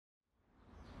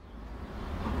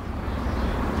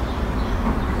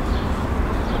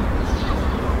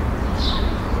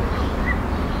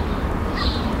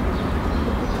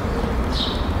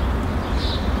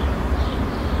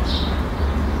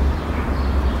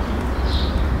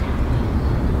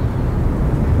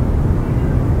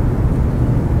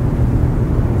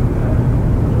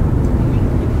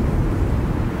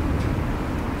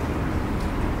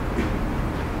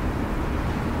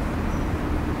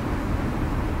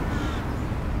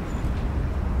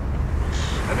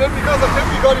then because of him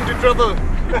we got into trouble.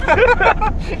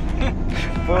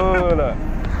 Bola.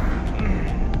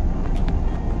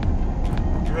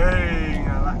 Hey,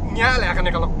 nyala akan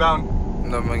nak lockdown.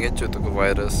 Namanya cutu ke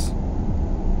virus.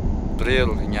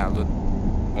 Real nyalut.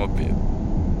 Mobil.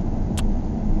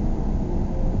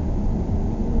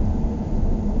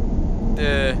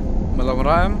 Malam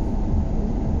ram.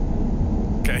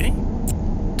 Okay.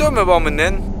 Tu memang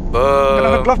menen.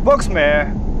 Kena glove box me.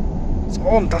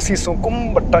 Om tasi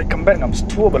sungkum badai kembali ngam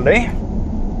setua balai.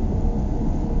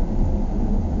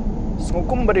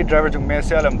 Sungkum badi driver jung me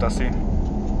sialam tasi.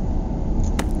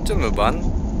 Cuma ban.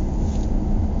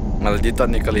 Maldita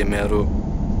ni kali meru.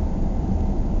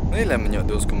 Ni lah menyok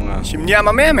dos kumanga. Simnya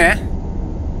mame me.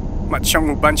 Mat syang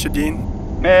uban sedin.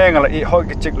 Me ngala I hoi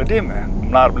kecik ladi me.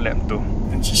 Mlar belem tu.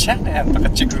 Sisyak dah tak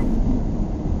kecik lu.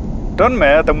 Don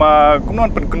me tama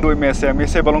kumnon pen kundui me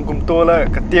se balong kum to la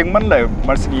ketiang man la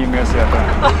marsini me se ta.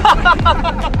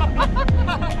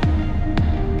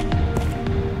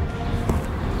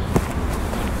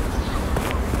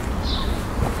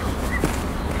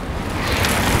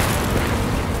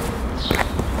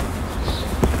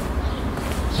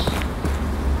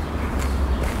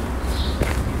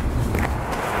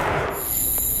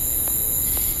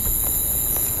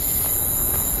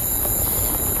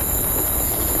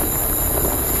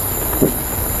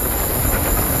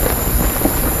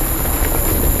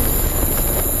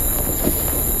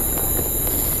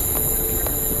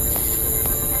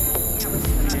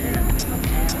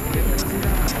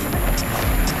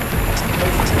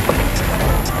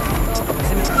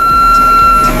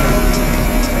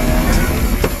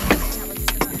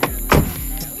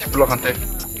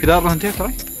 Kita apa nanti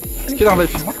sekarang? Kita ambil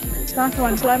semua.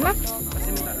 Langsung keluar mak.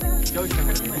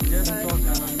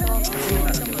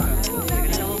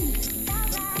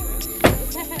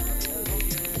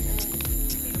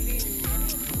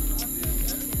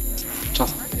 Ciao.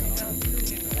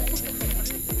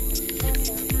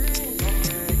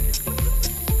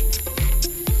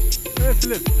 Hey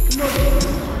Philip, come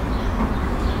on.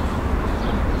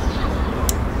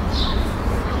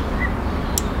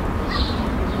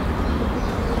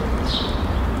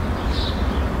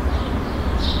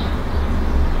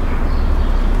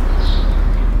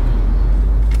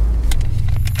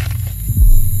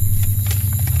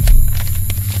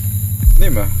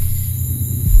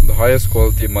 The highest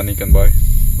quality money can buy.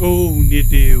 Oh, ni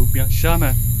dia ubiang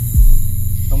syama.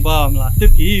 Tambah melatih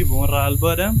pi, bukan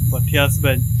ralba dah, buat hias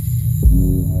ben.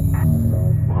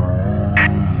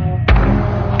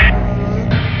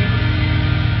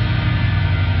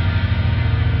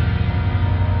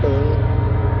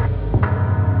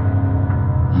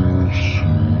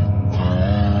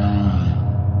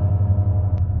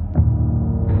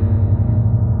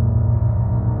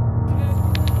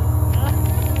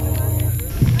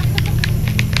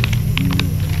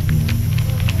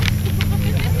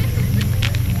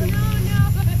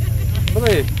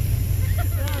 Boleh.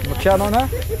 Macam mana?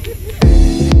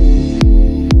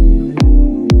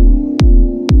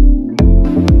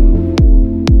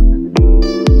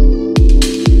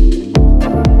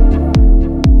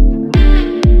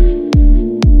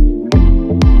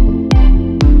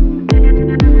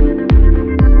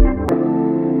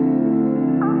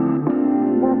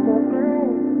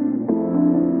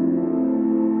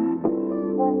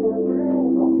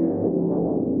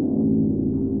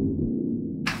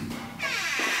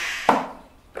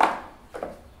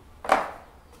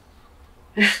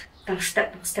 Tang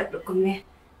step duk kumne.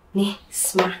 Ni,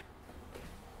 smart.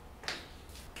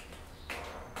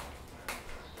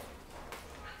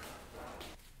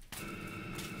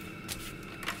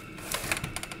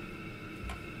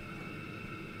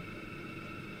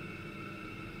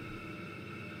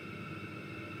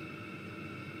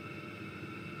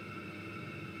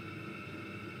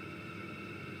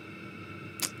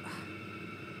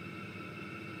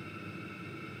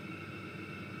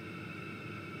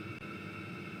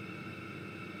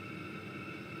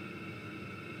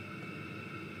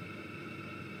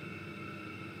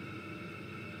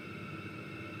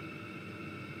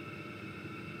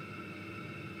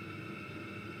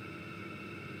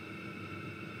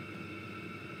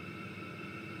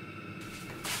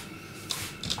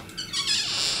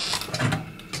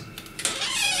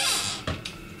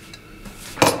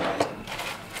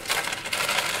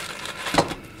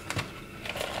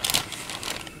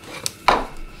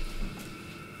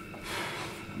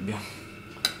 Biar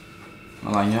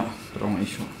malahnya terong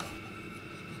isu.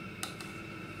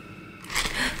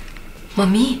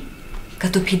 Mami,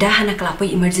 katu pidah hana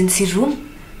kelapoi emergency room,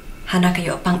 hana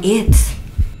kayo pang AIDS.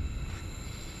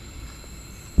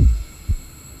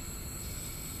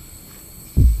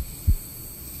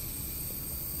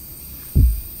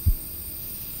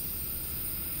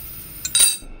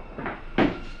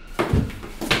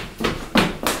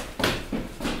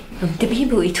 Tiba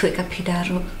ibu itu kat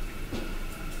pidaro.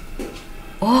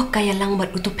 Oh, kaya lang mat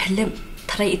utup film.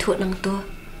 Tarai itu nang tu.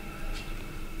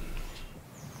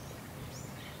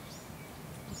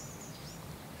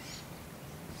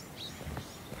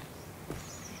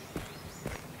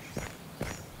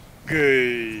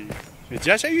 Gay.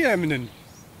 Meja saya menen.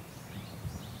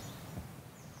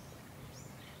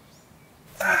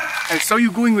 I saw you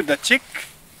going with that chick.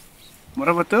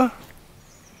 Mura ba to?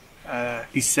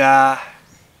 Isa.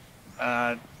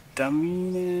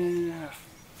 Damina.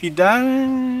 Fida.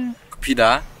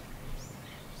 Pida?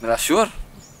 Nara sure?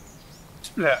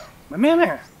 Sebelah.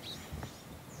 Mana?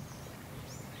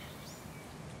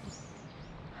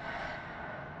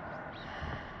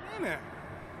 Mana?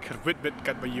 Kerbet-bet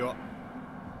kat bayo.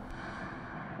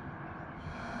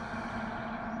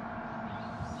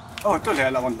 Oh, tu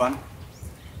lah lawan ban.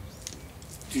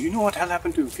 Do you know what hell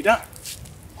happened to Fida?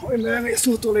 Oi man, jeg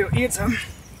så dårlig å eat sam.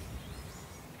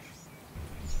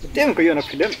 Det kan gjøre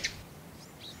film.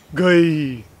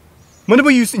 Gay. Mana ba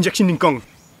use injection ningkong?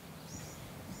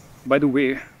 By the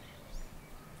way,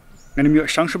 ngani mi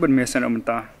chance ban me sen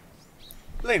amta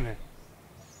Lay man.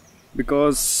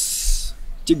 because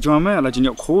chik drama la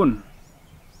jinyo khon.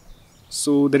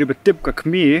 So dari betip ka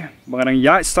kmi bangarang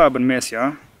ya sta ban mes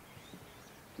ya.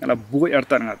 Ngala buai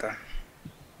artan ngata.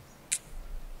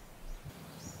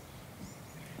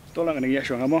 Tolong ngani ya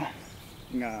sho ngamo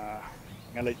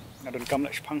ngalai ngadon kam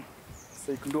la spang.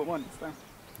 Sai kundo mon sta.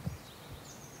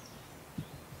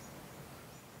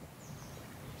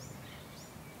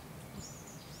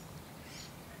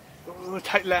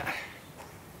 Tight la.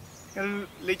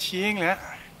 Lấy chiếng là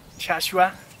cha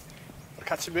chua.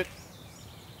 Cắt a bit.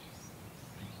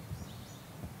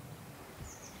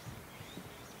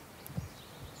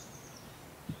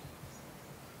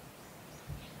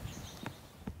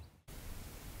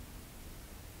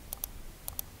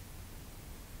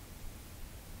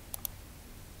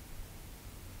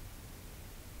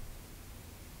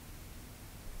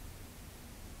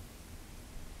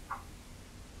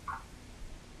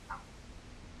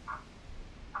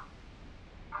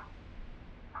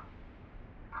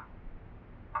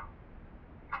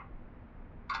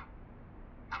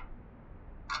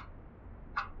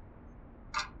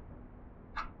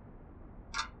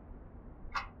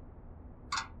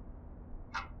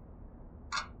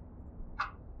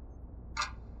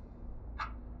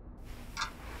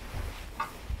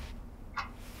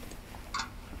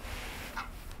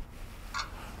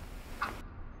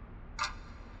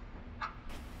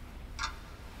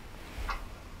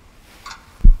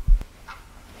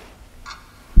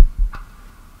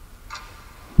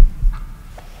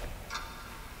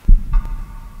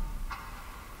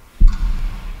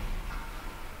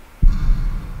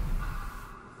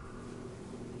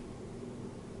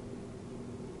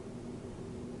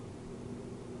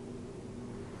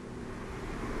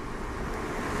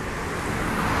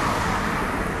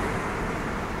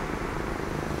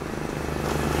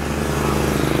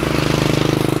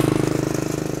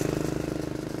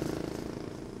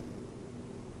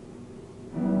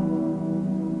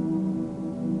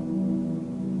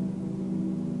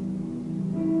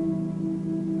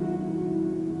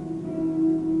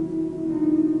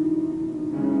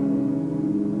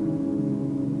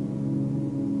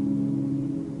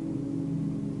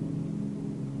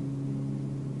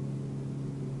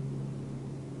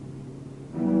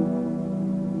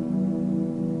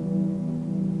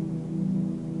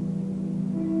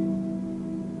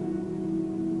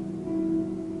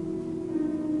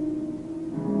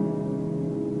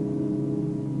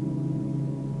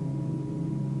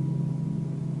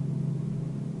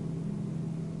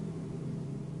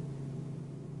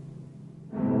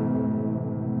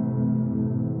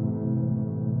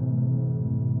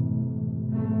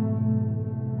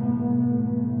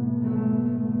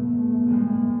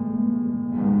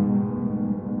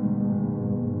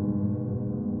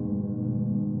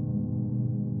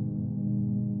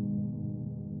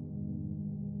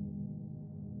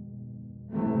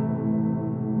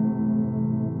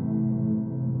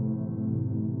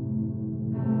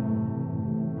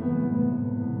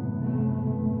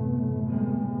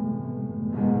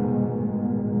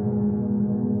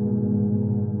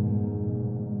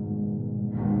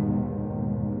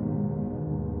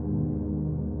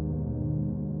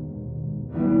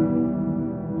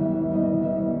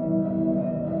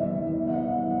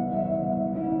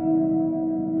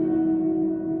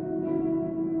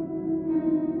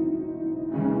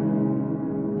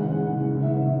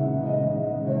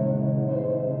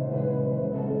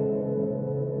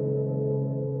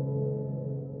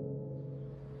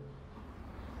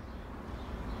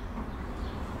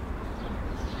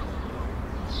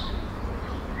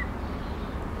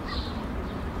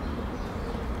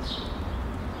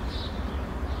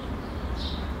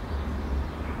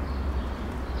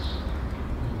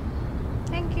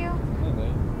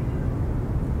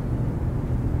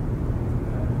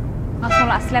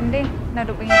 slam deh,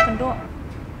 nak duk pengen kenduk.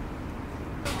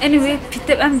 Anyway,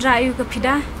 pitip am drayu ke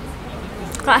pida.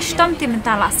 Kalau ashtam ti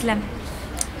minta la slam.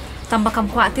 Tambah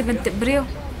kam kuat ti bentik beriu.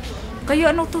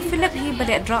 Kayu anu tu Philip hi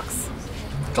balik drugs.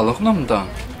 Kalau aku nak dah.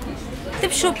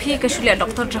 Tip shop hi ke shulia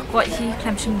doktor drakot hi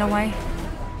klam shim dawai.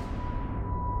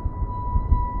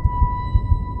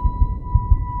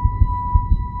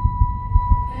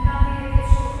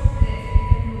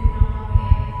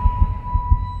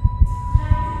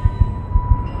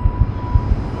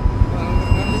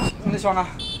 Suana.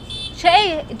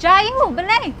 Chay, jayu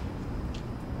belai.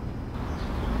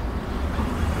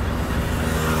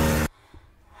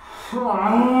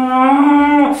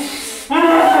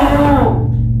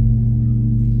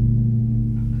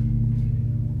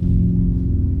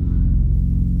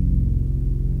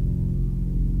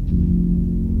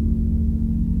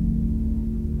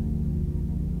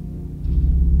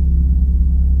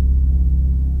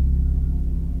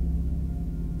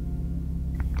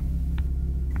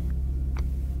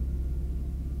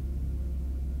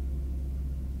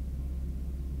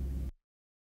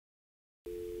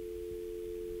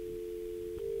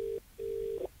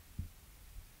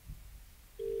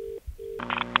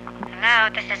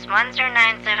 Hello, this is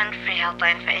 1097 free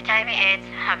helpline for HIV/AIDS.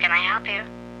 How can I help you?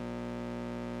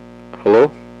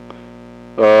 Hello?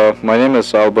 My name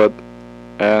is Albert,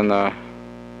 and I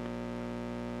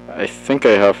think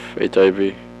I have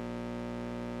HIV.